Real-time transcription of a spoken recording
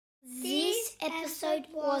episode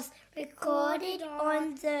was recorded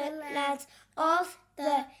on the lands of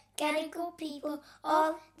the Gadigal people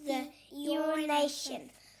of the Eora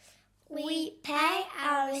Nation. We pay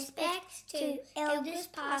our respects to elders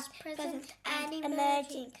past, present and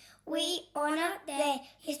emerging. We honour their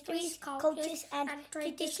histories, cultures and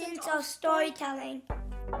traditions of storytelling.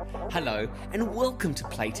 Hello and welcome to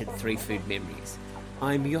Plated 3 Food Memories.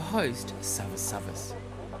 I'm your host, Savas.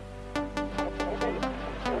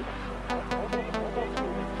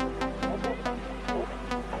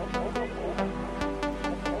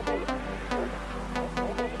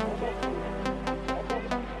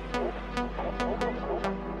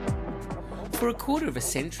 For a quarter of a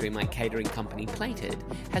century, my catering company, Plated,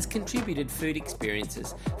 has contributed food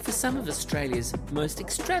experiences for some of Australia's most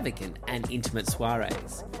extravagant and intimate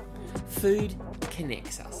soirees. Food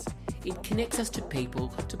connects us. It connects us to people,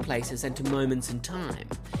 to places and to moments in time.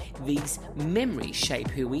 These memories shape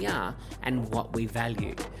who we are and what we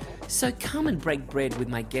value. So come and break bread with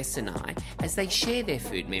my guests and I as they share their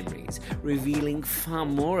food memories, revealing far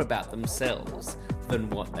more about themselves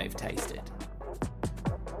than what they've tasted.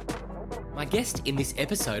 My guest in this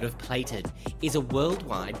episode of Plated is a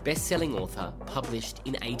worldwide best-selling author published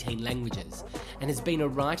in 18 languages and has been a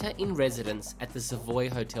writer in residence at the Savoy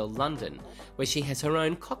Hotel London, where she has her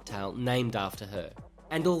own cocktail named after her.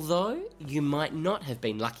 And although you might not have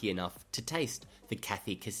been lucky enough to taste the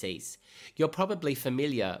Cathy Cassis, you're probably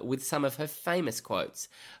familiar with some of her famous quotes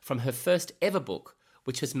from her first ever book,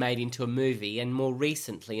 which was made into a movie and more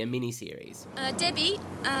recently a miniseries. Debbie,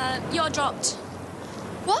 you're dropped.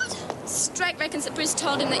 What? Strake reckons that Briz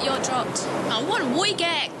told him that you're dropped. Oh, what a weak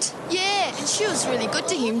act. Yeah, and she was really good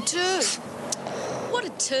to him too. What a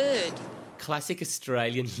turd. Classic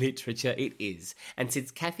Australian literature it is, and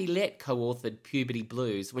since Cathy Lett co-authored Puberty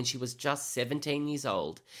Blues when she was just 17 years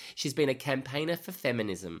old, she's been a campaigner for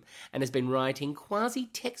feminism and has been writing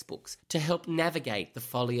quasi-textbooks to help navigate the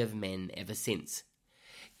folly of men ever since.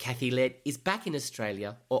 Cathy Lett is back in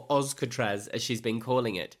Australia, or Ozcatraz as she's been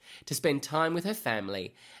calling it, to spend time with her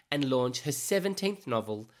family and launch her 17th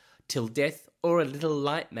novel, Till Death or a Little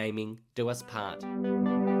Light Maiming Do Us Part.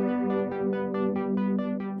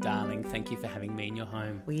 Darling, thank you for having me in your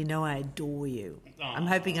home. Well, you know I adore you. Oh. I'm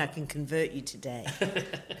hoping I can convert you today.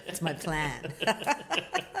 It's my plan.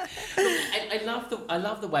 I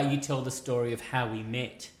love the way you tell the story of how we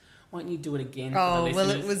met. Why don't you do it again? Oh, well,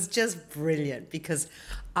 it was just brilliant because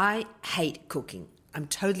I hate cooking. I'm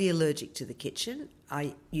totally allergic to the kitchen.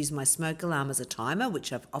 I use my smoke alarm as a timer,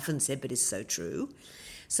 which I've often said but is so true.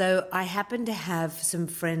 So I happened to have some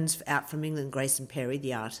friends out from England, Grace and Perry,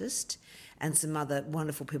 the artist, and some other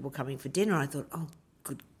wonderful people coming for dinner. I thought, oh,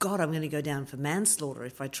 good God, I'm going to go down for manslaughter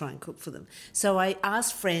if I try and cook for them. So I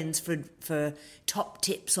asked friends for top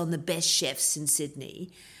tips on the best chefs in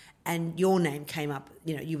Sydney. And your name came up,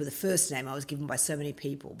 you were the first name I was given by so many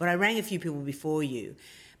people. But I rang a few people before you.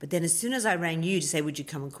 But then as soon as I rang you to say, would you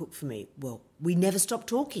come and cook for me? Well, we never stopped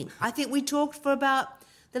talking. I think we talked for about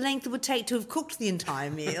the length it would take to have cooked the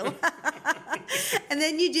entire meal. And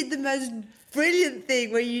then you did the most brilliant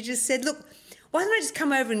thing where you just said, look, why don't I just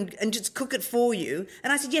come over and just cook it for you?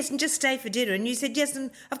 And I said, yes, and just stay for dinner. And you said, yes,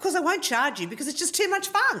 and of course I won't charge you because it's just too much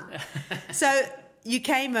fun. So you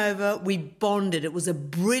came over, we bonded. It was a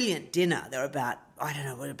brilliant dinner. There were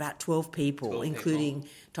about 12 people, including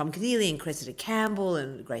Tom Keneally and Cressida Campbell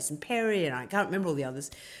and Grace and Perry, and I can't remember all the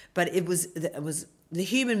others. But it was the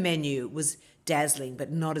human menu was dazzling,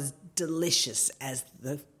 but not as delicious as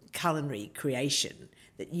the culinary creation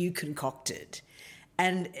that you concocted.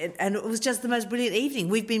 And it was just the most brilliant evening.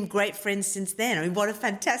 We've been great friends since then. I mean, what a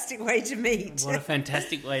fantastic way to meet. What a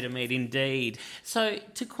fantastic way to meet, indeed. So,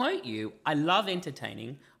 to quote you, I love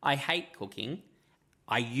entertaining, I hate cooking,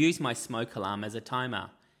 I use my smoke alarm as a timer.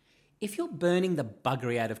 If you're burning the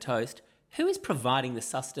buggery out of toast, who is providing the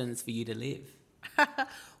sustenance for you to live?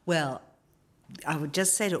 Well, I would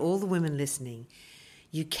just say to all the women listening,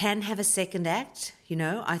 you can have a second act,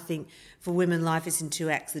 I think for women life is in 2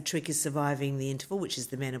 acts. The trick is surviving the interval, which is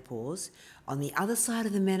the menopause. On the other side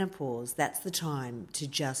of the menopause, that's the time to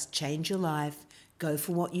just change your life, go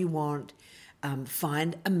for what you want,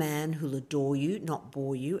 find a man who'll adore you, not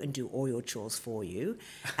bore you, and do all your chores for you.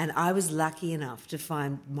 And I was lucky enough to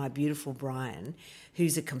find my beautiful Brian,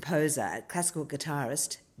 who's a composer, a classical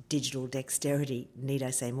guitarist, digital dexterity, need I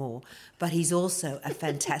say more, but he's also a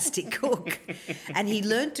fantastic cook. And he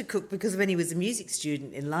learned to cook because when he was a music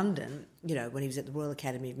student in London, when he was at the Royal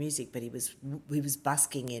Academy of Music, but he was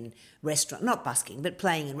busking in not busking, but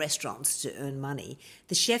playing in restaurants to earn money.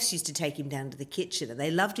 The chefs used to take him down to the kitchen and they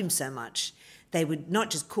loved him so much, they would not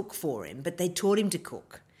just cook for him, but they taught him to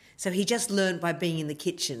cook. So he just learned by being in the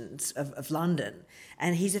kitchens of London,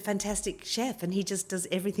 and he's a fantastic chef, and he just does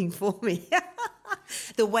everything for me.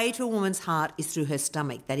 The way to a woman's heart is through her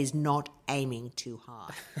stomach. That is not aiming too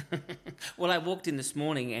hard. Well, I walked in this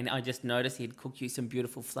morning and I just noticed he'd cooked you some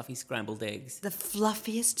beautiful fluffy scrambled eggs. The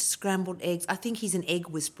fluffiest scrambled eggs. I think he's an egg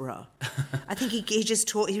whisperer. I think he just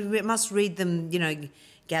taught, he must read them,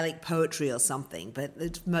 Gaelic poetry or something, but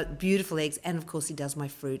it's beautiful eggs. And of course he does my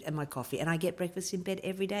fruit and my coffee, and I get breakfast in bed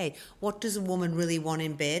every day. What does a woman really want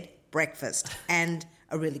in bed? Breakfast and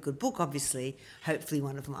a really good book, obviously, hopefully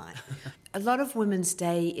one of mine. A lot of women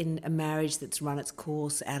stay in a marriage that's run its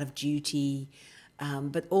course out of duty,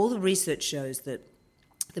 but all the research shows that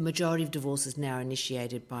the majority of divorces now are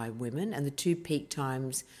initiated by women, and the two peak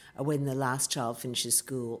times are when the last child finishes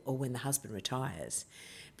school or when the husband retires,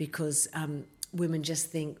 because women just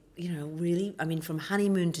think, really, from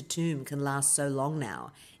honeymoon to tomb can last so long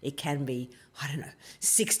now. It can be,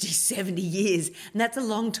 60, 70 years. And that's a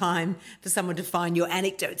long time for someone to find your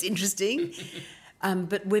anecdotes interesting.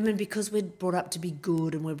 But women, because we're brought up to be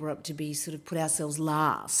good and we're brought up to be sort of put ourselves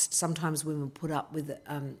last, sometimes women put up with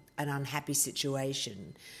an unhappy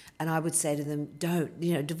situation. And I would say to them, don't.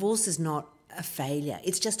 Divorce is not a failure.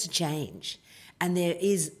 It's just a change. And there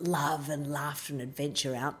is love and laughter and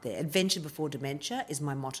adventure out there. Adventure before dementia is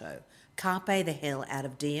my motto. Carpe the hell out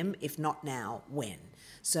of diem. If not now, when?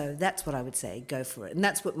 So that's what I would say. Go for it. And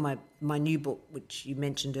that's what my new book, which you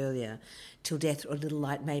mentioned earlier, Till Death or a Little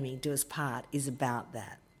Light May Do Us Part, is about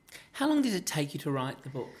that. How long did it take you to write the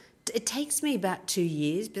book? It takes me about 2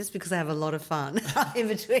 years, just because I have a lot of fun in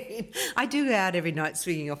between. I do go out every night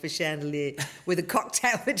swinging off a chandelier with a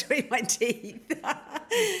cocktail between my teeth.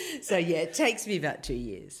 So, yeah, it takes me about 2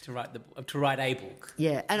 years. To write a book.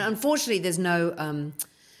 Yeah, and unfortunately there's no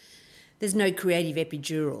creative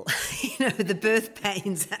epidural. The birth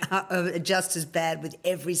pains are just as bad with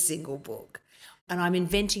every single book. And I'm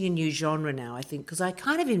inventing a new genre now, I think, because I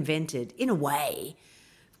kind of invented, in a way,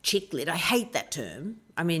 chick lit. I hate that term.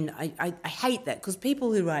 I hate that, because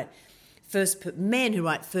people who write men who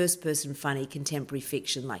write first-person funny contemporary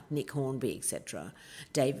fiction, like Nick Hornby, etc.,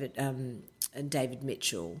 David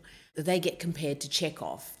Mitchell, they get compared to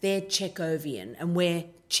Chekhov. They're Chekhovian and we're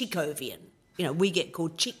Chekhovian. We get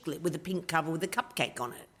called chick lit with a pink cover with a cupcake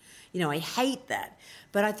on it. I hate that.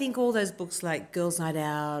 But I think all those books like Girls' Night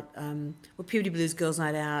Out, Puberty Blues, Girls'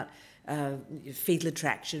 Night Out, Fetal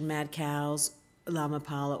Attraction, Mad Cows, Lama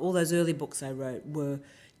Parlor, all those early books I wrote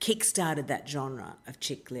kick-started that genre of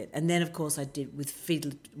chick lit. And then, of course, I did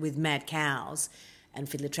with Mad Cows and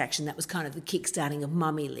Fetal Attraction. That was kind of the kick-starting of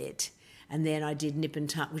mummy lit. And then I did Nip and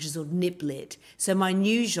Tuck, which is sort of nip lit. So my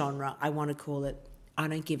new genre, I want to call it I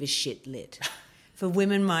Don't Give a Shit lit. For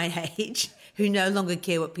women my age who no longer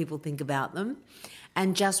care what people think about them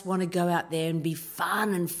and just want to go out there and be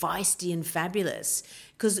fun and feisty and fabulous.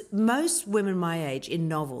 Because most women my age in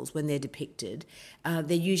novels, when they're depicted,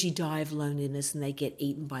 they usually die of loneliness and they get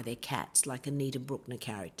eaten by their cats, like Anita Bruckner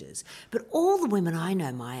characters. But all the women I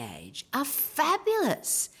know my age are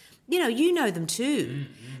fabulous. You know them too.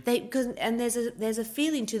 And there's a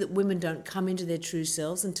feeling too that women don't come into their true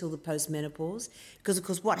selves until the post-menopause. Because, of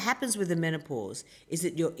course, what happens with the menopause is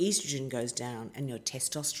that your estrogen goes down and your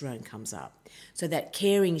testosterone comes up. So that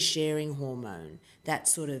caring, sharing hormone, that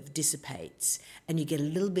sort of dissipates, and you get a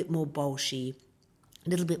little bit more bolshy, a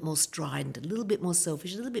little bit more strident, a little bit more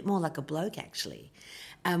selfish, a little bit more like a bloke, actually,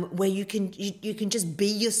 where you can just be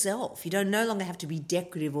yourself. You don't no longer have to be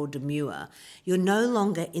decorative or demure. You're no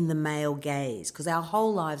longer in the male gaze, because our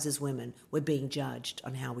whole lives as women, we're being judged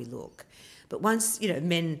on how we look. But once,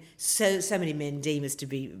 men, so many men deem us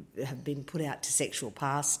to have been put out to sexual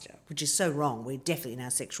pasture, which is so wrong. We're definitely in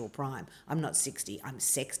our sexual prime. I'm not 60, I'm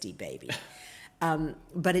sexty, baby.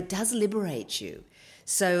 But it does liberate you.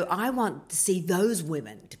 So I want to see those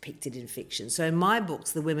women depicted in fiction. So in my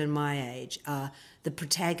books, the women my age are the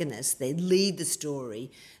protagonists. They lead the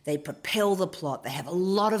story. They propel the plot. They have a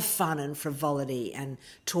lot of fun and frivolity and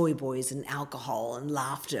toy boys and alcohol and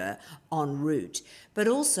laughter en route. But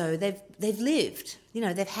also they've lived.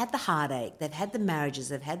 They've had the heartache. They've had the marriages.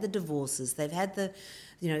 They've had the divorces. They've had the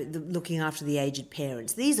looking after the aged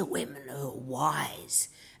parents. These are women who are wise.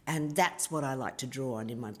 And that's what I like to draw on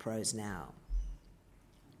in my prose now.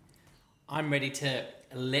 I'm ready to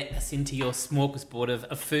let us into your smorgasbord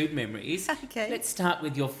of food memories. Okay. Let's start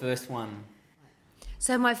with your first one.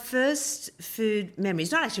 So my first food memory,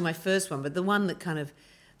 it's not actually my first one, but the one that kind of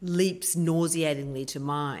leaps nauseatingly to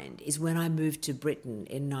mind is when I moved to Britain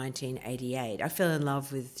in 1988. I fell in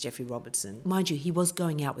love with Geoffrey Robertson. Mind you, he was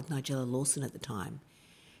going out with Nigella Lawson at the time.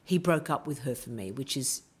 He broke up with her for me, which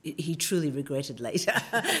is he truly regretted later.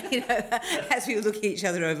 As we were looking at each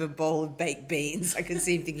other over a bowl of baked beans, I could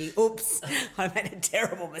see him thinking, oops, I made a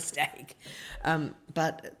terrible mistake.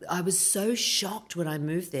 But I was so shocked when I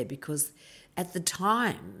moved there because at the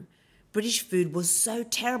time, British food was so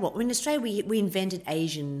terrible. I mean, in Australia, we invented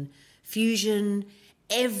Asian fusion.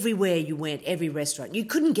 Everywhere you went, every restaurant, you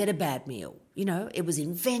couldn't get a bad meal. It was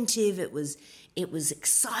inventive, it was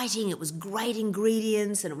exciting, it was great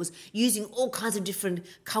ingredients, and it was using all kinds of different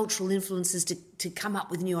cultural influences to come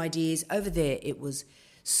up with new ideas. Over there, it was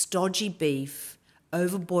stodgy beef,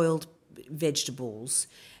 overboiled vegetables,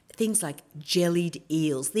 things like jellied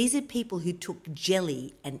eels. These are people who took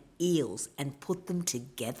jelly and eels and put them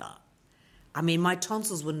together. I mean, my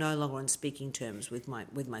tonsils were no longer on speaking terms with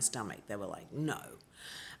my stomach. They were like, no.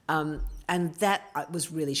 And that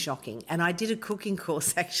was really shocking. And I did a cooking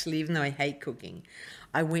course, actually, even though I hate cooking.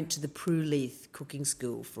 I went to the Prue Leith cooking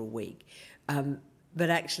school for a week. But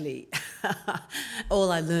actually,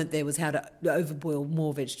 all I learnt there was how to overboil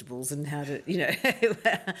more vegetables and how to,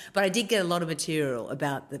 But I did get a lot of material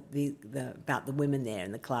about about the women there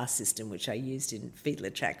and the class system, which I used in Fetal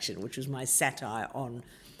Attraction, which was my satire on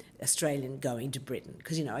Australian going to Britain.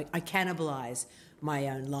 Because, I cannibalise my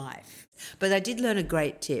own life. But I did learn a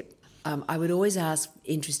great tip. I would always ask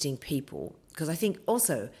interesting people, because I think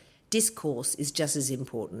also discourse is just as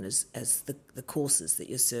important as the courses that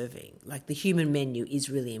you're serving. Like the human menu is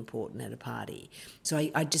really important at a party. So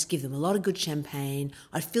I just give them a lot of good champagne.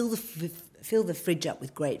 I'd fill the fridge up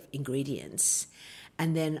with great ingredients.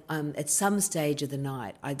 And then at some stage of the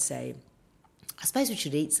night, I'd say, I suppose we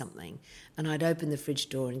should eat something. And I'd open the fridge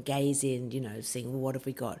door and gaze in, seeing, well, what have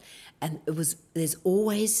we got? And there's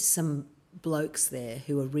always some blokes there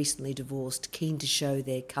who are recently divorced, keen to show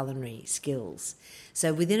their culinary skills.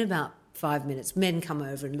 So within about 5 minutes, men come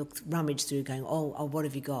over and rummage through going, oh, what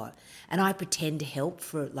have you got? And I pretend to help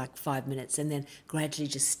for like 5 minutes and then gradually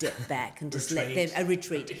just step back and just let them,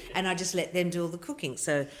 retreat. And I just let them do all the cooking.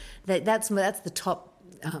 So that's the top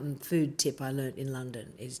food tip I learnt in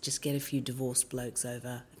London, is just get a few divorced blokes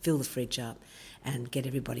over, fill the fridge up and get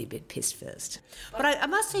everybody a bit pissed first. But I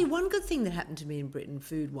must say, one good thing that happened to me in Britain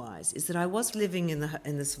food-wise is that I was living in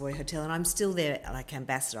the Savoy Hotel, and I'm still there like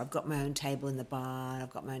ambassador. I've got my own table in the bar, and I've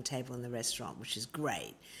got my own table in the restaurant, which is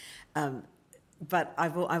great. But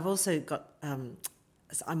I've also got,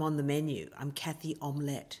 I'm on the menu. I'm Kathy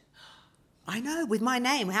Omelette. I know, with my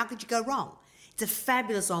name, how could you go wrong? It's a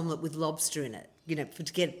fabulous omelette with lobster in it, to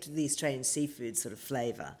get to the Australian seafood sort of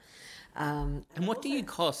flavour. And what do you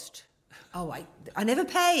cost? Oh, I never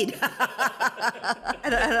paid.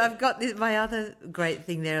 and I've got my other great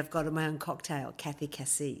thing there. I've got my own cocktail, Kathy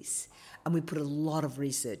Cassis. And we put a lot of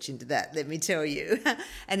research into that, let me tell you.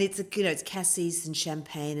 And it's cassis and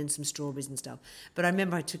champagne and some strawberries and stuff. But I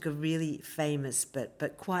remember I took a really famous but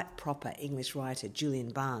quite proper English writer, Julian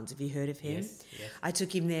Barnes. Have you heard of him? Yes. I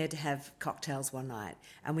took him there to have cocktails one night,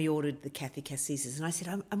 and we ordered the Kathy Cassis. And I said,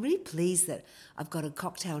 I'm really pleased that I've got a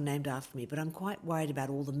cocktail named after me, but I'm quite worried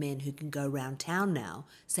about all the men who can go around town now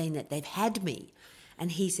saying that they've had me.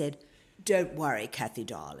 And he said, don't worry, Kathy,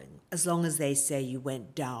 darling, as long as they say you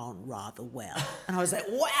went down rather well. And I was like,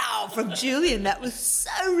 wow, from Julian, that was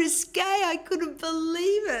so risque, I couldn't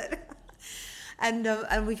believe it.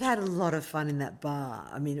 And we've had a lot of fun in that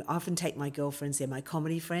bar. I mean, I often take my girlfriends there, my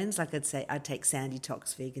comedy friends. Like I'd take Sandy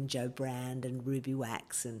Toksvig and Joe Brand and Ruby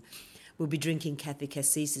Wax, and we'll be drinking Kathy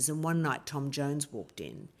Cassises. And one night Tom Jones walked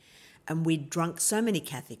in, and we'd drunk so many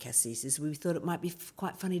Kathy Cassises, we thought it might be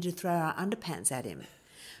quite funny to throw our underpants at him.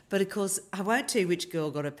 But of course, I won't tell you which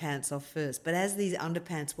girl got her pants off first, but as these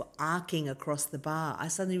underpants were arcing across the bar, I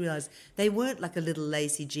suddenly realised they weren't like a little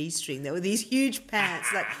lacy G-string. They were these huge pants,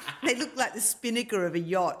 like they looked like the spinnaker of a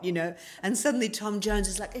yacht, And suddenly Tom Jones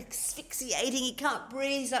is like asphyxiating, he can't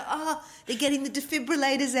breathe. He's like, they're getting the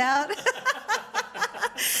defibrillators out.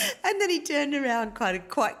 And then he turned around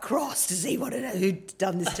quite cross to see who'd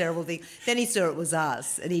done this terrible thing. Then he saw it was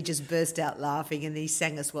us, and he just burst out laughing, and he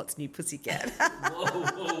sang us What's New Pussycat.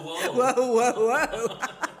 Whoa, whoa, whoa.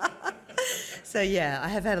 So, yeah, I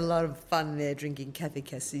have had a lot of fun there drinking Kathy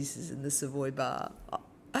Cassises in the Savoy Bar.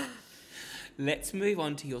 Let's move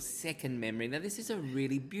on to your second memory. Now, this is a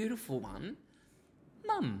really beautiful one.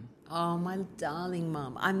 Mum. Oh, my darling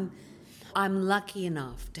mum. I'm lucky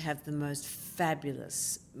enough to have the most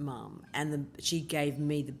fabulous mum, and she gave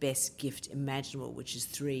me the best gift imaginable, which is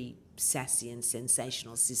 3 sassy and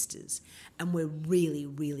sensational sisters, and we're really,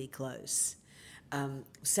 really close.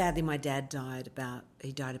 Sadly, my dad died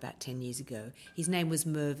about 10 years ago. His name was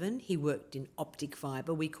Mervyn. He worked in optic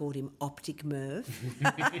fibre. We called him Optic Merv.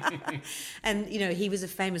 And, he was a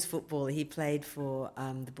famous footballer. He played for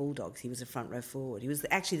the Bulldogs. He was a front row forward. He was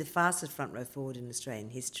actually the fastest front row forward in Australian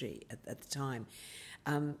history at the time.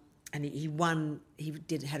 And he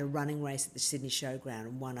had a running race at the Sydney Showground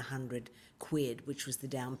and won £100, which was the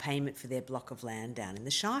down payment for their block of land down in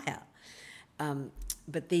the Shire.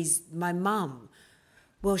 But my mum,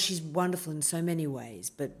 well, she's wonderful in so many ways,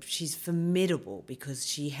 but she's formidable because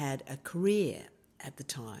she had a career at the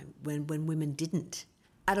time when women didn't.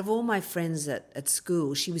 Out of all my friends at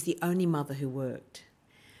school, she was the only mother who worked.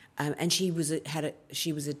 And she was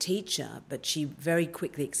a teacher, but she very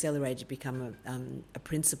quickly accelerated to become a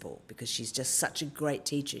principal because she's just such a great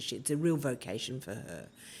teacher. It's a real vocation for her.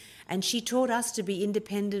 And she taught us to be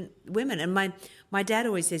independent women. And my dad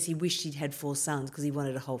always says he wished he'd had 4 sons because he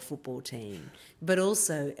wanted a whole football team. But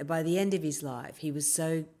also, by the end of his life, he was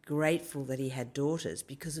so grateful that he had daughters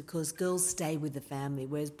because, of course, girls stay with the family,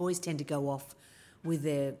 whereas boys tend to go off with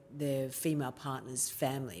their female partner's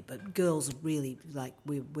family. But girls really,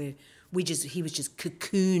 he was just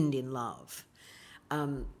cocooned in love.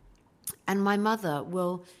 And my mother,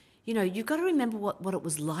 well, you've got to remember what it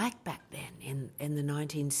was like back then in the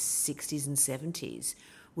 1960s and 70s,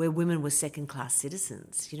 where women were second-class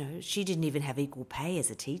citizens. She didn't even have equal pay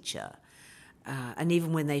as a teacher. And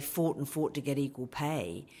even when they fought to get equal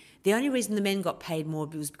pay, the only reason the men got paid more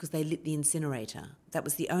was because they lit the incinerator. That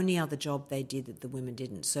was the only other job they did that the women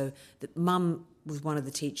didn't. So that Mum was one of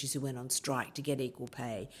the teachers who went on strike to get equal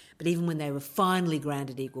pay. But even when they were finally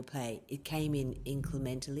granted equal pay, it came in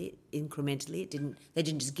incrementally. They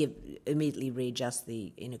didn't just immediately readjust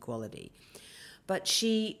the inequality. But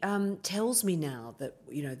she tells me now that,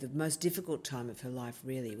 the most difficult time of her life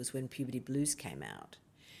really was when Puberty Blues came out.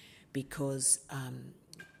 Because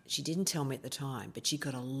she didn't tell me at the time, but she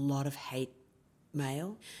got a lot of hate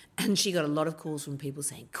mail, and she got a lot of calls from people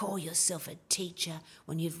saying, call yourself a teacher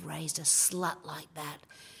when you've raised a slut like that.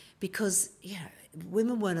 Because,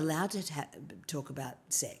 women weren't allowed to talk about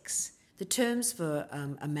sex. The terms for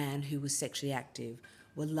a man who was sexually active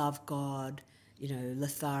were love god,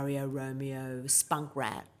 Lothario, Romeo, spunk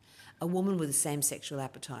rat. A woman with the same sexual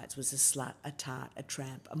appetites was a slut, a tart, a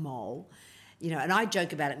tramp, a mole. And I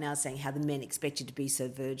joke about it now saying how the men expect you to be so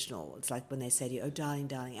virginal. It's like when they say to you, oh, darling,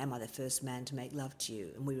 darling, am I the first man to make love to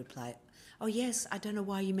you? And we reply, oh, yes, I don't know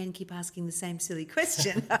why you men keep asking the same silly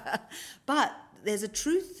question. But there's a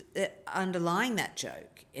truth underlying that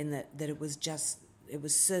joke in that it was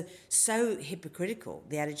so hypocritical,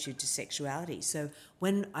 the attitude to sexuality. So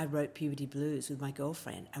when I wrote Puberty Blues with my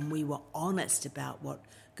girlfriend and we were honest about what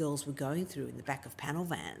girls were going through in the back of panel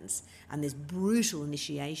vans and this brutal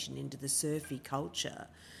initiation into the surfy culture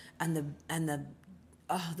and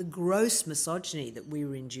the gross misogyny that we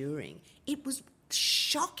were enduring, it was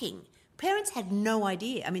shocking. Parents had no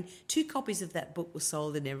idea. I mean, 2 copies of that book were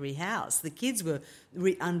sold in every house. The kids were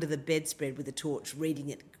under the bedspread with a torch reading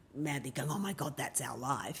it madly, going, oh my God, that's our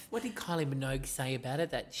life. What did Kylie Minogue say about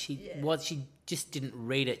it? That she just didn't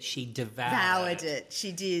read it, she devoured it.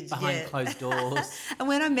 She did. Behind closed doors. And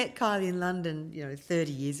when I met Kylie in London,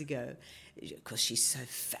 30 years ago, because she's so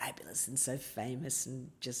fabulous and so famous and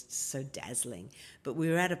just so dazzling, but we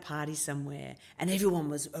were at a party somewhere and everyone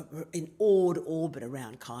was in awed orbit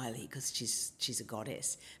around Kylie because she's a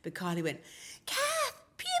goddess. But Kylie went, Kath,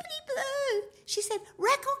 Puberty Blue. She said,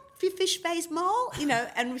 rack on your fish face mole,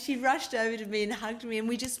 and she rushed over to me and hugged me and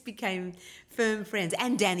we just became firm friends.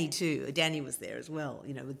 And Danny too. Danny was there as well.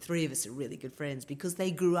 The 3 of us are really good friends because they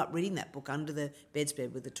grew up reading that book under the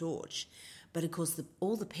bedspread with a torch. But, of course,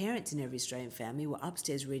 all the parents in every Australian family were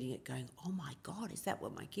upstairs reading it going, oh, my God, is that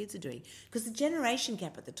what my kids are doing? Because the generation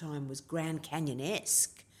gap at the time was Grand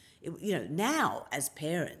Canyon-esque. Now, as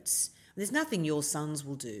parents, there's nothing your sons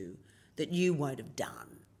will do that you won't have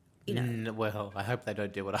done. Well, I hope they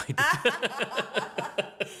don't do what I did.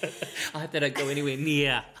 I hope they don't go anywhere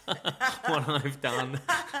near what I've done.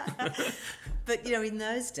 But, in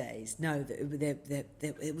those days, no,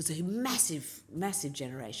 it was a massive, massive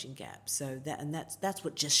generation gap. So that's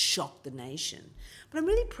what just shocked the nation. But I'm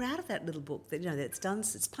really proud of that little book that,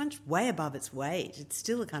 it's punched way above its weight. It's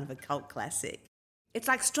still a kind of a cult classic. It's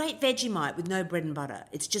like straight Vegemite with no bread and butter.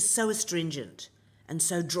 It's just so astringent and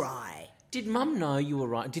so dry. Did Mum know you were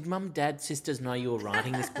writing? Did Mum, Dad, sisters know you were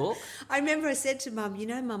writing this book? I remember I said to Mum,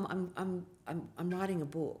 Mum, I'm writing a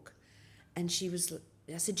book, and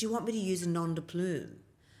I said, do you want me to use a nom de plume?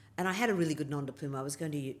 And I had a really good nom de plume. I was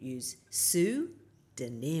going to use Sue,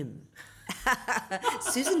 Denim.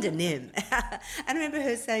 Susan Denim. And I remember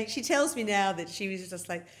her saying, she tells me now that she was just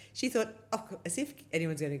like, she thought, oh, as if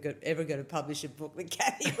anyone's ever going to publish a book that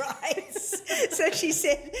Kathy writes. So she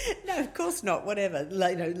said, no, of course not, whatever,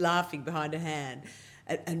 laughing behind her hand.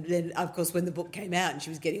 And then, of course, when the book came out and she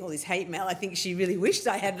was getting all this hate mail, I think she really wished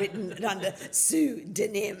I had written it under Sue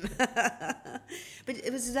Denim. But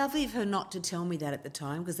it was lovely of her not to tell me that at the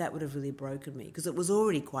time, because that would have really broken me, because it was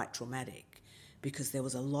already quite traumatic, because there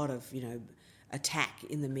was a lot of, attack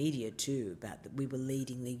in the media too about that we were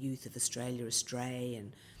leading the youth of Australia astray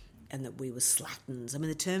and that we were sluttons. I mean,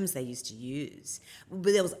 the terms they used to use.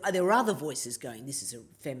 But there were other voices going, this is a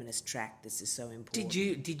feminist tract, this is so important.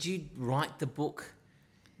 Did you write the book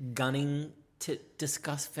gunning to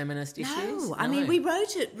discuss feminist issues? No, I mean, we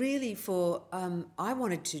wrote it really for, I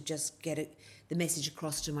wanted to just get the message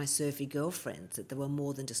across to my surfy girlfriends that there were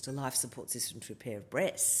more than just a life support system to a pair of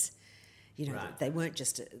breasts. Right. They weren't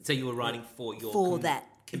just... So you were writing for your that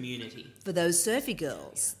community? For those surfy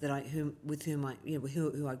girls who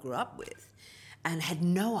I grew up with, and had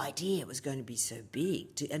no idea it was going to be so big.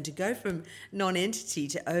 And to go from non-entity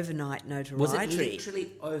to overnight notoriety. Was it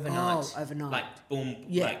literally overnight? Oh, overnight. Like, boom.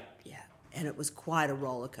 Yeah. And it was quite a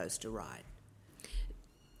roller coaster ride.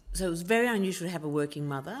 So it was very unusual to have a working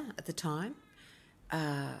mother at the time.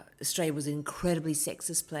 Australia was an incredibly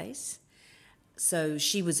sexist place. So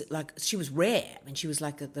she was rare. I mean, she was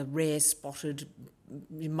like the rare spotted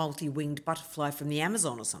multi-winged butterfly from the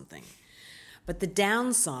Amazon or something. But the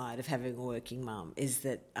downside of having a working mum is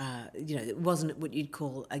that, it wasn't what you'd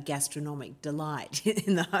call a gastronomic delight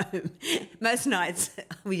in the home. Most nights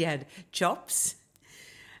we had chops,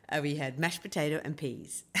 we had mashed potato and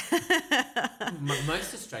peas.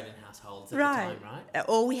 Most Australian households at the time,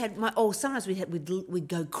 right? Or sometimes we'd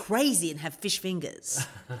go crazy and have fish fingers,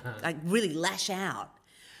 like really lash out.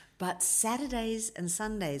 But Saturdays and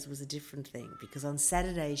Sundays was a different thing, because on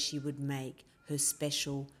Saturdays she would make her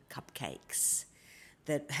special cupcakes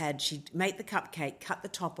she'd make the cupcake, cut the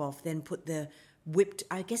top off, then put the whipped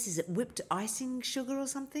icing sugar or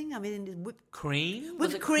something? I mean, whipped cream?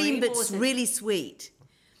 Whipped cream, but really sweet.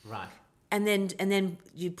 Right. And then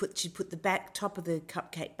she'd put the top of the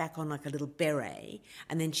cupcake back on like a little beret,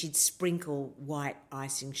 and then she'd sprinkle white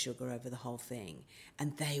icing sugar over the whole thing.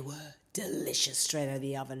 And they were delicious, straight out of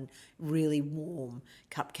the oven, really warm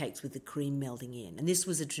cupcakes with the cream melting in. And this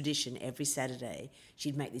was a tradition. Every Saturday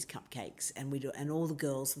she'd make these cupcakes, and all the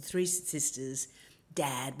girls, the three sisters,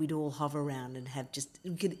 Dad, we'd all hover around and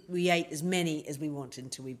we ate as many as we wanted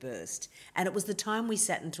until we burst. And it was the time we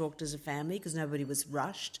sat and talked as a family, because nobody was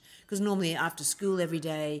rushed. Because normally after school every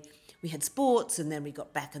day we had sports, and then we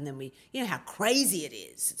got back, and then how crazy it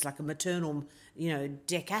is. It's like a maternal,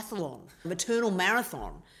 decathlon, maternal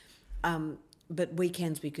marathon. But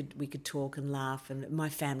weekends we could talk and laugh, and my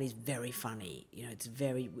family's very funny. It's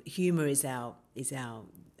humour is our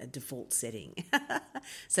default setting.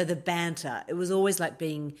 So the banter, it was always like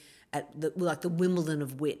being at the Wimbledon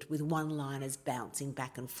of wit, with one-liners bouncing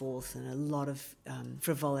back and forth, and a lot of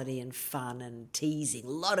frivolity and fun and teasing, a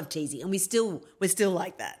lot of teasing, and we're still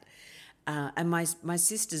like that. And my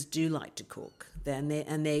sisters do like to cook, and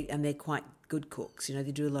they're quite good cooks. They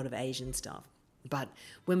do a lot of Asian stuff. But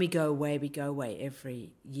when we go away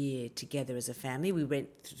every year together as a family. We rent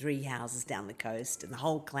 3 houses down the coast, and the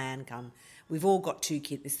whole clan come. We've all got 2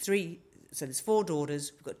 kids. There's 4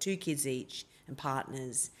 daughters. We've got 2 kids each and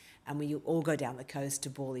partners, and we all go down the coast to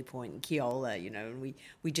Borley Point and Keola, and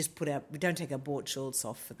we just we don't take our board shorts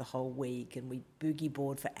off for the whole week, and we boogie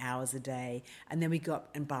board for hours a day, and then we go up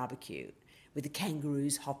and barbecue with the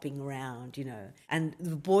kangaroos hopping around, And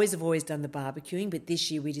the boys have always done the barbecuing, but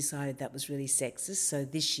this year we decided that was really sexist. So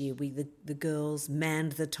this year the girls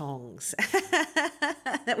manned the tongs.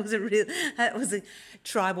 That was a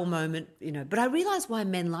tribal moment, But I realised why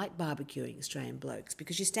men like barbecuing, Australian blokes,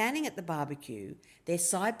 because you're standing at the barbecue, they're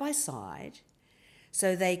side by side,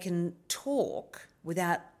 so they can talk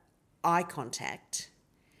without eye contact,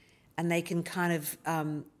 and they can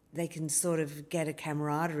they can sort of get a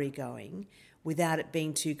camaraderie going without it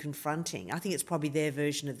being too confronting. I think it's probably their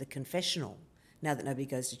version of the confessional, now that nobody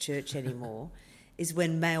goes to church anymore, is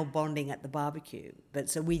when male bonding at the barbecue. But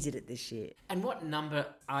so we did it this year. And what number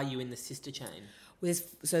are you in the sister chain?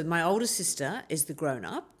 So my older sister is the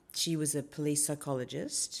grown-up. She was a police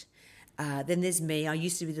psychologist. Then there's me. I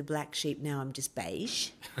used to be the black sheep. Now I'm just beige.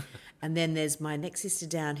 And then there's my next sister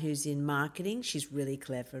down, who's in marketing. She's really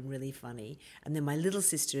clever and really funny. And then my little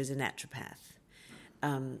sister is a naturopath.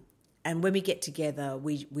 And when we get together,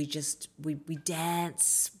 we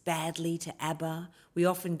dance badly to ABBA. We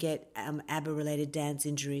often get ABBA-related dance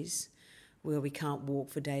injuries. where we can't walk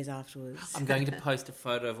for days afterwards. I'm going to post a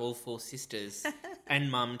photo of all four sisters and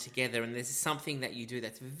mum together, and there's something that you do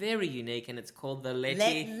that's very unique, and it's called the let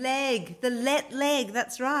leg.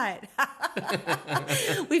 That's right.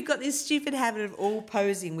 We've got this stupid habit of all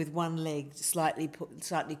posing with one leg slightly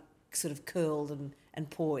sort of curled and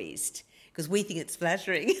poised, because we think it's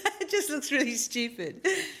flattering. It just looks really stupid.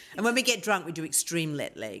 And when we get drunk, we do extreme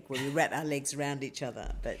let leg, where we wrap our legs around each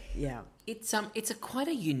other. But yeah, it's quite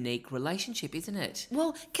a unique relationship, isn't it?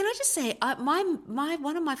 Well, can I just say,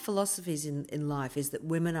 one of my philosophies in life is that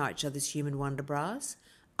women are each other's human wonder bras,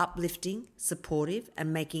 uplifting, supportive,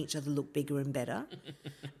 and making each other look bigger and better.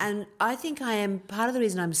 And I think I am part of the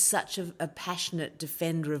reason I'm such a passionate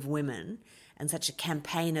defender of women and such a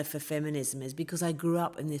campaigner for feminism is because I grew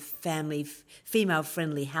up in this family,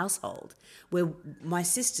 female-friendly household where my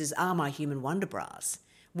sisters are my human wonder bras.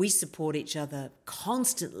 We support each other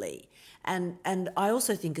constantly. And I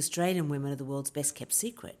also think Australian women are the world's best-kept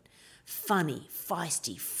secret. Funny,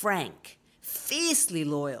 feisty, frank, fiercely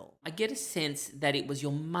loyal. I get a sense that it was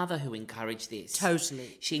your mother who encouraged this.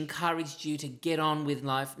 Totally. She encouraged you to get on with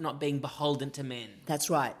life, not being beholden to men.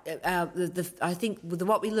 That's right. I think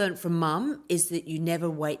what we learned from Mum is that you never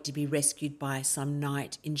wait to be rescued by some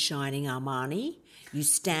knight in shining Armani. You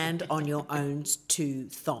stand on your own two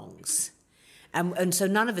thongs. And so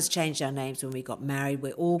none of us changed our names when we got married.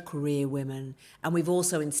 We're all career women, and we've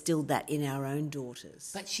also instilled that in our own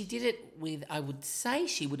daughters. But she did it with, I would say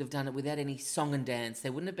she would have done it without any song and dance.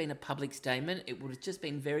 There wouldn't have been a public statement. It would have just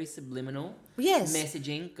been very subliminal. Yes.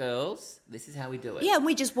 Messaging, girls, this is how we do it. Yeah, and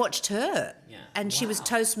we just watched her. Yeah. And she was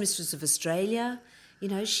Toastmistress of Australia. You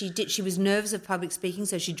know, she was nervous of public speaking,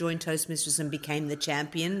 so she joined Toastmasters and became the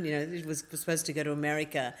champion. You know, she was supposed to go to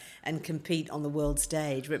America and compete on the world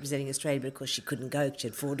stage representing Australia, but of course she couldn't go because she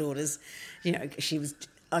had 4 daughters. You know, she was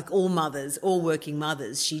like all mothers, all working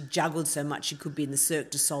mothers. She juggled so much she could be in the Cirque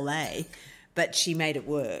du Soleil, but she made it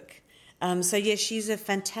work. So, yeah, she's a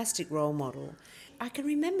fantastic role model. I can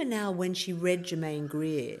remember now when she read Germaine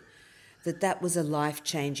Greer that was a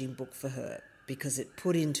life-changing book for her, because it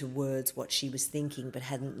put into words what she was thinking but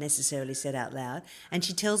hadn't necessarily said out loud. And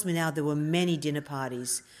she tells me now there were many dinner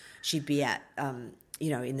parties she'd be at,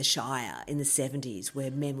 in the Shire in the 70s where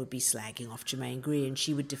men would be slagging off Germaine Greer, and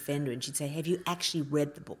she would defend her and she'd say, have you actually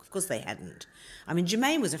read the book? Of course they hadn't. I mean,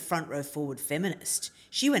 Germaine was a front row forward feminist.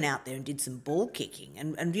 She went out there and did some ball kicking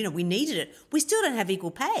and we needed it. We still don't have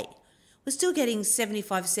equal pay. We're still getting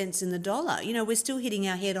 75 cents in the dollar. You know, we're still hitting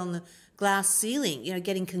our head on the glass ceiling,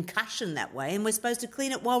 getting concussion that way, and we're supposed to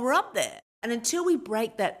clean it while we're up there. And until we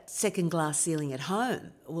break that second glass ceiling at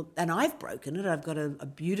home, and I've broken it, I've got a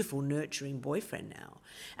beautiful, nurturing boyfriend now.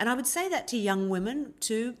 And I would say that to young women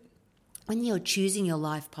too, when you're choosing your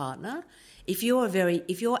life partner, if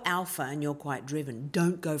you're alpha and you're quite driven,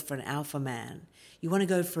 don't go for an alpha man. You want to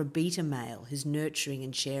go for a beta male who's nurturing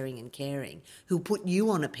and sharing and caring, who'll put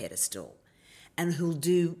you on a pedestal, and who'll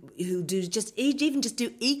do just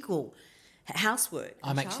equal housework.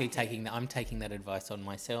 I'm actually taking that advice on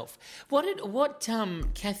myself.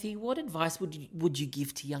 Kathy, what advice would you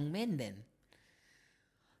give to young men then?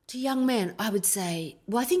 To young men, I would say,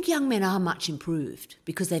 I think young men are much improved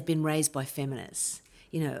because they've been raised by feminists.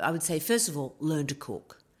 I would say, first of all, learn to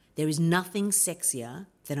cook. There is nothing sexier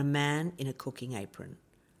than a man in a cooking apron,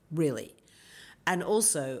 really. And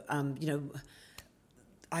also,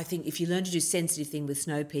 I think if you learn to do sensitive thing with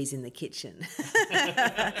snow peas in the kitchen,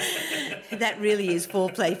 that really is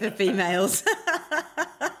foreplay for females,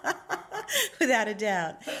 without a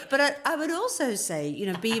doubt. But I would also say,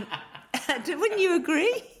 wouldn't you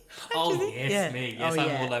agree? Oh, yes, yeah. Me. Yes,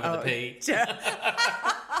 I'm all over the pea.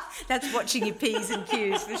 That's watching your P's and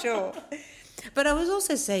Q's for sure. But I would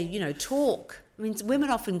also say, talk. I mean, women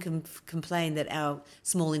often complain that our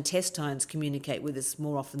small intestines communicate with us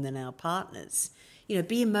more often than our partners.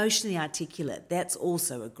 Be emotionally articulate. That's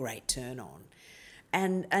also a great turn on.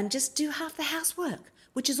 And just do half the housework,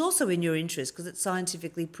 which is also in your interest because it's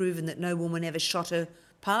scientifically proven that no woman ever shot her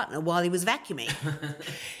partner while he was vacuuming.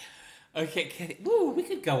 Okay, Kathy. Ooh, we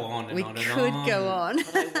could go on and on and on. We could go on.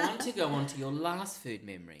 But I want to go on to your last food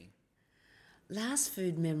memory. Last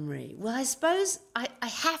food memory. Well, I suppose I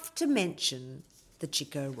have to mention the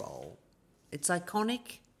Chico roll. It's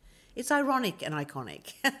iconic. It's ironic and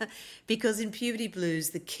iconic because in Puberty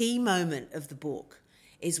Blues, the key moment of the book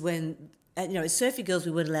is when, as surfy girls,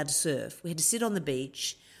 we weren't allowed to surf. We had to sit on the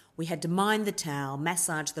beach. We had to mind the towel,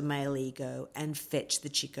 massage the male ego, and fetch the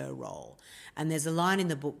Chico roll. And there's a line in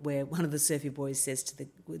the book where one of the surfy boys says to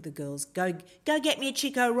the girls, go get me a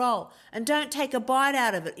Chico roll and don't take a bite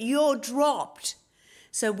out of it. You're dropped.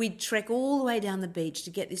 So we'd trek all the way down the beach to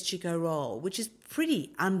get this Chico roll, which is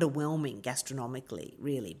pretty underwhelming gastronomically,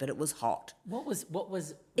 really, but it was hot. What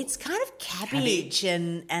was It's kind of cabbage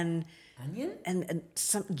and onion? and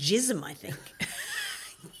some jism, I think.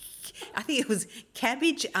 I think it was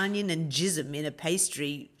cabbage, onion and jism in a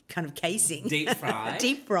pastry kind of casing. Deep fried?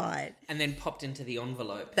 Deep fried. And then popped into the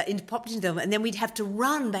envelope. Popped into them, and then we'd have to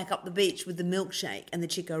run back up the beach with the milkshake and the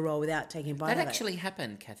Chico roll without taking a bite That of it. actually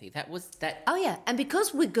happened, Kathy. That was that. Oh, yeah. And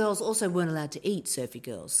because we girls also weren't allowed to eat, surfy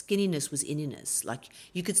girls, skinniness was inniness. Like,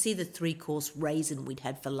 you could see the 3-course raisin we'd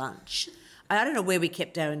had for lunch. I don't know where we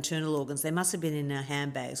kept our internal organs. They must have been in our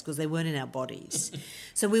handbags because they weren't in our bodies.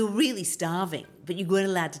 So we were really starving, but you weren't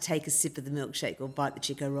allowed to take a sip of the milkshake or bite the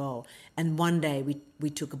Chico roll. And one day we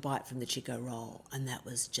took a bite from the Chico roll, and that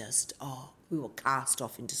was just, we were cast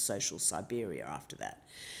off into social Siberia after that.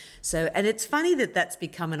 So, and it's funny that that's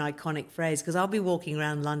become an iconic phrase, because I'll be walking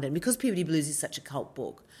around London, because Puberty Blues is such a cult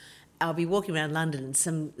book, I'll be walking around London and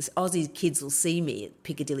some Aussie kids will see me at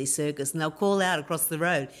Piccadilly Circus and they'll call out across the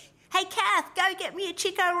road, "Hey, Kath, go get me a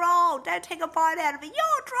Chico roll. Don't take a bite out of it.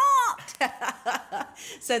 You're dropped."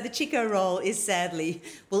 So the Chico roll is sadly,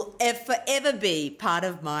 will forever be part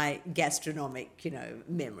of my gastronomic,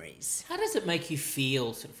 memories. How does it make you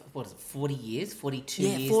feel, sort of, what is it, 40 years, 42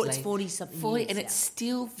 Yeah, years it's later? 40-something 40, years, and yeah. it's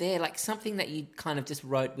still there, like something that you kind of just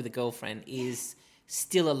wrote with a girlfriend is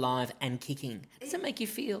still alive and kicking. How does it make you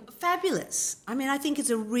feel? Fabulous. I mean, I think it's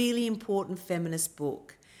a really important feminist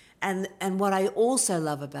book. And what I also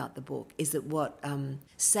love about the book is that what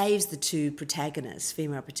saves the two protagonists,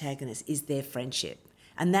 female protagonists, is their friendship.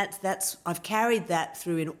 And that's I've carried that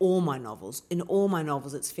through in all my novels. In all my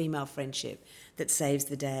novels, it's female friendship that saves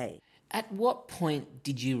the day. At what point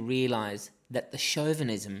did you realise that the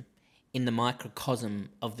chauvinism in the microcosm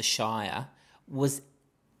of the Shire was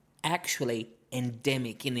actually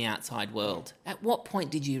endemic in the outside world? At what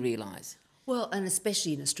point did you realise? Well, and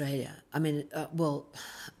especially in Australia. I mean,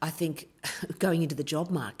 I think going into the job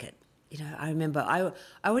market, I remember I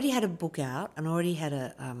already had a book out and I already had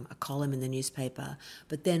a column in the newspaper,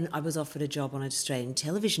 but then I was offered a job on an Australian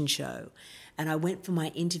television show and I went for my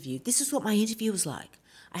interview. This is what my interview was like.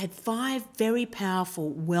 I had 5 very powerful,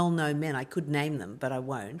 well-known men. I could name them, but I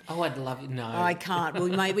won't. Oh, I'd love you. No. Oh, I can't. Well,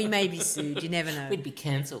 we may be sued. You never know. We'd be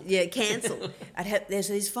cancelled. Yeah, cancelled. There's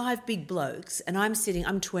these 5 big blokes, and I'm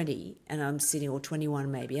 20, and I'm sitting, or 21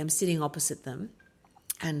 maybe, I'm sitting opposite them,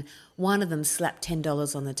 and one of them slapped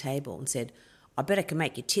 $10 on the table and said, "I bet I can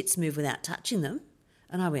make your tits move without touching them."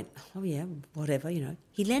 And I went, "Oh, yeah, whatever,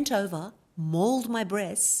 He leant over, mauled my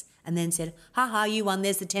breasts, and then said, "Ha ha, you won,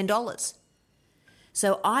 there's the $10.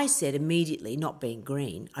 So I said immediately, not being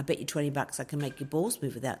green, "I bet you $20 I can make your balls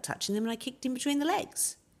move without touching them," and I kicked him between the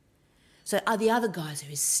legs. So the other guys are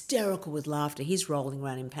hysterical with laughter. He's rolling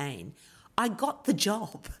around in pain. I got the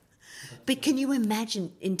job. But can you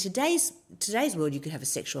imagine, in today's world, you could have a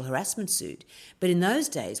sexual harassment suit. But in those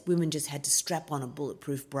days, women just had to strap on a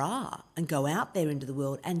bulletproof bra and go out there into the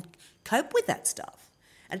world and cope with that stuff.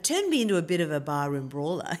 And it turned me into a bit of a barroom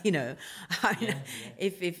brawler,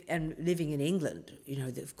 If living in England,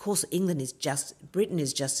 of course, Britain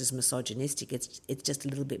is just as misogynistic. It's just a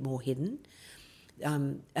little bit more hidden.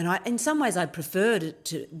 And in some ways, I preferred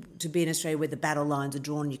to be in Australia where the battle lines are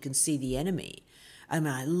drawn and you can see the enemy. I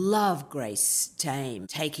mean, I love Grace Tame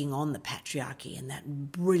taking on the patriarchy in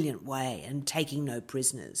that brilliant way and taking no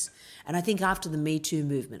prisoners. And I think after the Me Too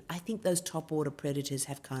movement, I think those top-order predators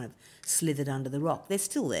have kind of slithered under the rock. They're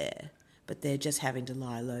still there, but they're just having to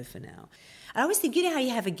lie low for now. I always think, how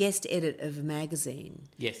you have a guest edit of a magazine?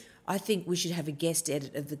 Yes. I think we should have a guest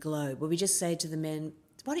edit of the Globe where we just say to the men,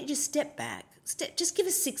 why don't you just step back? Just give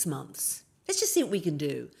us 6 months. Let's just see what we can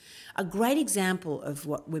do. A great example of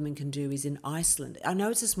what women can do is in Iceland. I know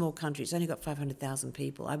it's a small country. It's only got 500,000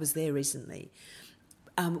 people. I was there recently.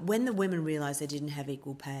 When the women realised they didn't have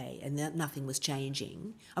equal pay and that nothing was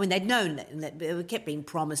changing, I mean, they'd known that and they kept being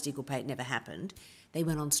promised equal pay. It never happened. They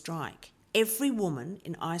went on strike. Every woman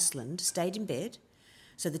in Iceland stayed in bed.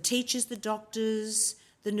 So the teachers, the doctors,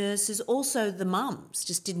 the nurses, also the mums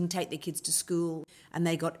just didn't take their kids to school and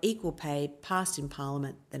they got equal pay passed in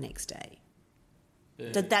Parliament the next day.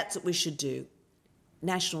 So that's what we should do.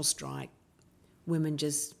 National strike. Women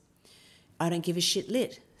just, I don't give a shit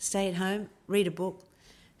lit. Stay at home, read a book,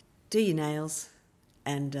 do your nails,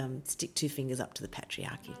 and stick 2 fingers up to the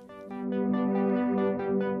patriarchy.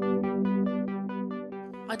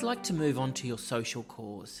 I'd like to move on to your social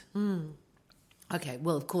cause. Okay,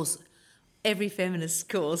 well, of course, every feminist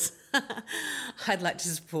cause I'd like to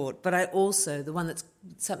support, but I also, the one that's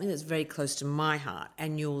something that's very close to my heart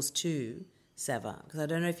and yours too, Sava, because I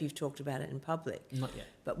don't know if you've talked about it in public. Not yet.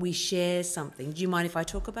 But we share something. Do you mind if I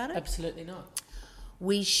talk about it? Absolutely not.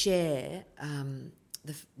 We share,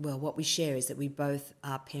 what we share is that we both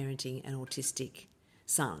are parenting an autistic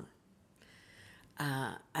son.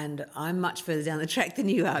 And I'm much further down the track than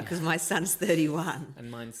you are because my son's 31.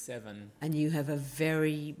 And mine's 7. And you have a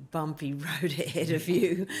very bumpy road ahead of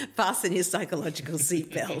you. Fasten your psychological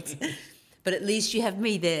seatbelt. But at least you have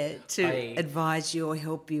me there to advise you or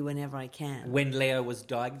help you whenever I can. When Leo was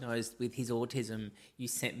diagnosed with his autism, you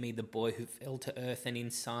sent me The Boy Who Fell to Earth, and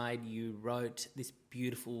inside you wrote this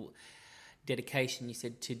beautiful dedication. You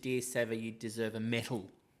said, "To dear Sava, you deserve a medal."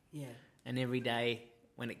 Yeah. And every day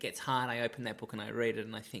when it gets hard, I open that book and I read it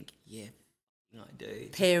and I think, yeah, I do.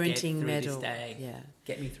 Parenting Get medal. This day. Yeah.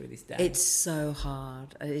 Get me through this day. It's so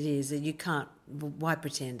hard. It is. You can't, why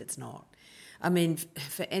pretend it's not? I mean,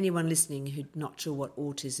 for anyone listening who's not sure what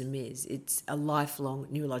autism is, it's a lifelong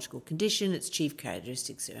neurological condition. Its chief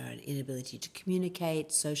characteristics are an inability to communicate,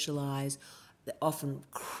 socialise, often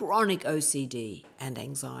chronic OCD and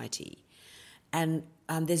anxiety. And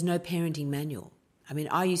there's no parenting manual. I mean,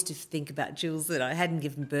 I used to think about Jules that I hadn't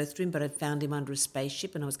given birth to him, but I found him under a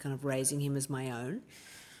spaceship and I was kind of raising him as my own.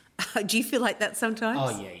 Do you feel like that sometimes?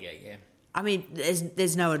 Oh, yeah. I mean,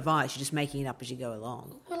 there's no advice. You're just making it up as you go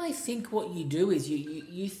along. Well, I think what you do is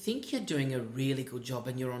you think you're doing a really good job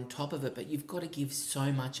and you're on top of it, but you've got to give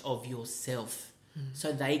so much of yourself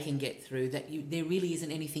so they can get through that there really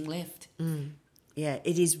isn't anything left. Yeah,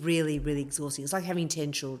 it is really, really exhausting. It's like having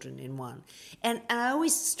 10 children in one. And I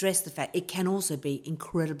always stress the fact it can also be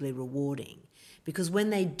incredibly rewarding because when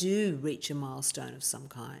they do reach a milestone of some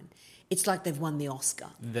kind, it's like they've won the Oscar.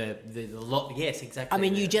 The lot, yes, exactly. I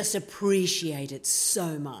mean, you just appreciate it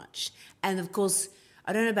so much. And of course,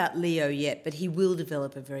 I don't know about Leo yet, but he will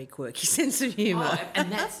develop a very quirky sense of humour. Oh,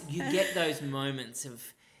 and you get those moments of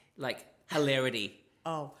like hilarity.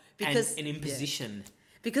 Oh, because and imposition. Yeah.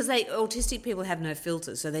 Because autistic people have no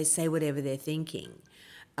filter, so they say whatever they're thinking,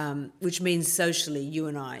 which means socially you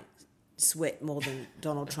and I sweat more than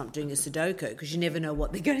Donald Trump doing a Sudoku because you never know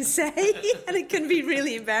what they're going to say and it can be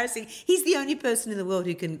really embarrassing. He's the only person in the world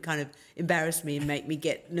who can kind of embarrass me and make me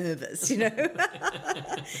get nervous, you know,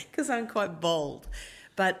 because I'm quite bold.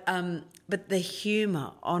 But the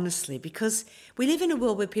humour, honestly, because we live in a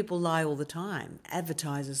world where people lie all the time.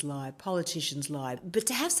 Advertisers lie, politicians lie. But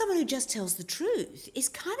to have someone who just tells the truth is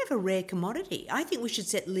kind of a rare commodity. I think we should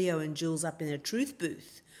set Leo and Jules up in a truth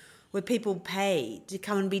booth where people pay to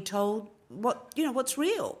come and be told what's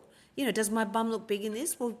real. You know, does my bum look big in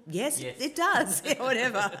this? Well, yes. It does. Yeah,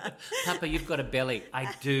 whatever. Papa, you've got a belly.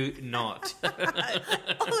 I do not.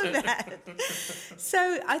 All of that.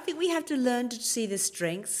 So I think we have to learn to see the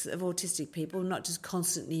strengths of autistic people, not just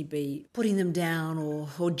constantly be putting them down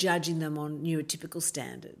or judging them on neurotypical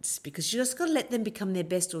standards, because you just got to let them become their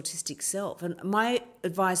best autistic self. And my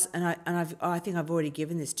advice, I think I've already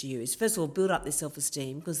given this to you, is first of all, build up their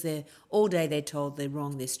self-esteem, because all day they're told they're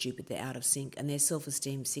wrong, they're stupid, they're out of sync, and their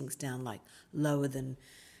self-esteem sinks down like lower than,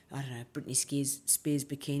 I don't know, Britney Spears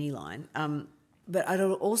bikini line. But I'd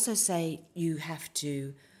also say you have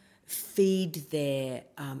to feed their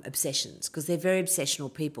obsessions, because they're very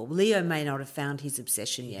obsessional people. Leo may not have found his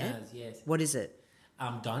obsession yet. He has, yes. What is it?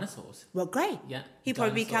 Dinosaurs. Well, great. Yeah. He'll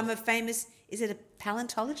probably dinosaurs. become a famous, is it a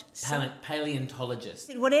paleontologist?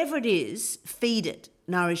 Paleontologist. Whatever it is, feed it,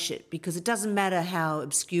 nourish it, because it doesn't matter how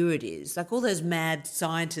obscure it is. Like all those mad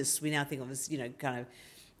scientists we now think of as, kind of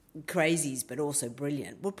crazies but also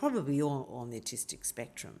brilliant, we're probably all on the autistic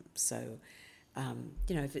spectrum. So,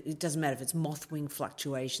 it doesn't matter if it's moth wing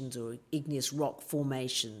fluctuations or igneous rock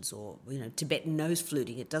formations or, Tibetan nose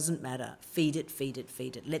fluting, it doesn't matter. Feed it, feed it,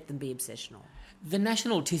 feed it. Let them be obsessional. The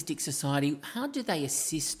National Autistic Society, how do they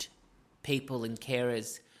assist people and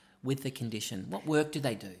carers with the condition? What work do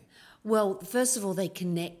they do? Well, first of all, they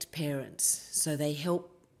connect parents. So they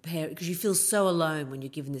help parents, because you feel so alone when you're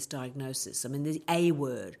given this diagnosis. I mean, the A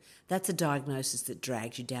word, that's a diagnosis that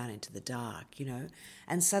drags you down into the dark,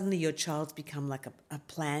 and suddenly your child's become like a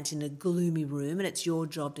plant in a gloomy room, and it's your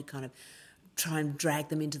job to kind of try and drag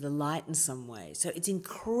them into the light in some way. So it's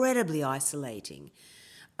incredibly isolating.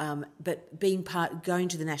 But going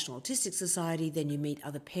to the National Autistic Society, then you meet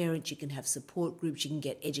other parents, you can have support groups, you can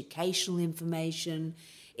get educational information.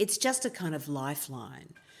 It's just a kind of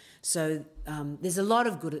lifeline. So there's a lot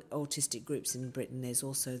of good autistic groups in Britain. There's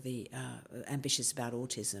also the Ambitious About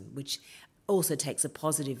Autism, which also takes a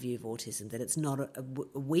positive view of autism, that it's not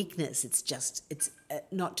a weakness, it's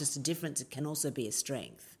not just a difference, it can also be a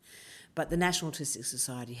strength. But the National Autistic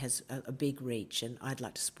Society has a big reach, and I'd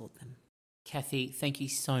like to support them. Kathy, thank you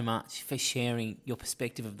so much for sharing your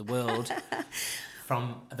perspective of the world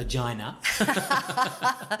from a vagina.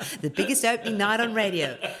 The biggest opening night on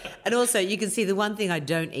radio. And also, you can see the one thing I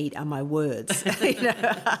don't eat are my words. You know?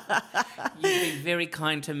 You've been very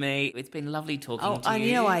kind to me. It's been lovely talking to you.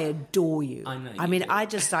 You know I adore you. I know I you mean, do. I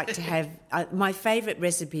just like to have... my favourite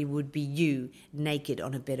recipe would be you naked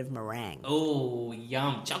on a bed of meringue. Oh,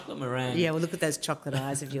 yum. Chocolate meringue. Yeah, well, look at those chocolate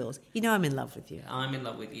eyes of yours. You know I'm in love with you. I'm in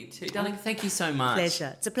love with you too. Darling, thank you so much.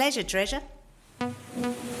 Pleasure. It's a pleasure, treasure.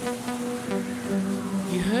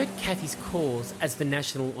 You heard Kathy's cause as the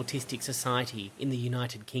National Autistic Society in the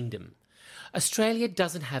United Kingdom. Australia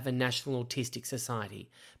doesn't have a National Autistic Society,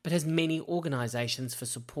 but has many organisations for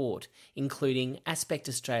support, including Aspect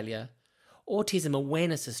Australia, Autism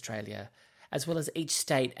Awareness Australia, as well as each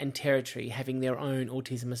state and territory having their own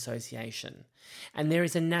autism association. And there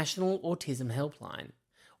is a national autism helpline,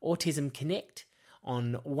 Autism Connect,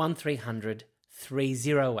 on 1300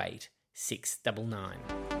 308 699.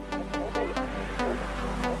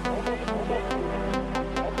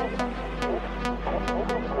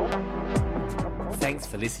 Thanks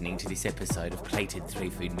for listening to this episode of Plated 3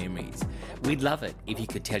 Food Memories. We'd love it if you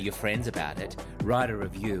could tell your friends about it, write a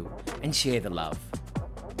review, and share the love.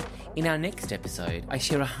 In our next episode, I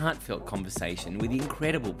share a heartfelt conversation with the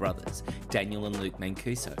incredible brothers, Daniel and Luke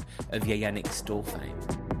Mancuso, of Yaya Next Door fame.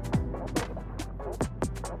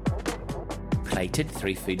 Plated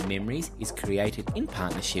 3 Food Memories is created in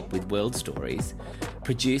partnership with World Stories,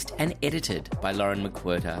 produced and edited by Lauren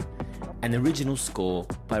McWhirter, and the original score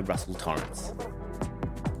by Russell Torrance.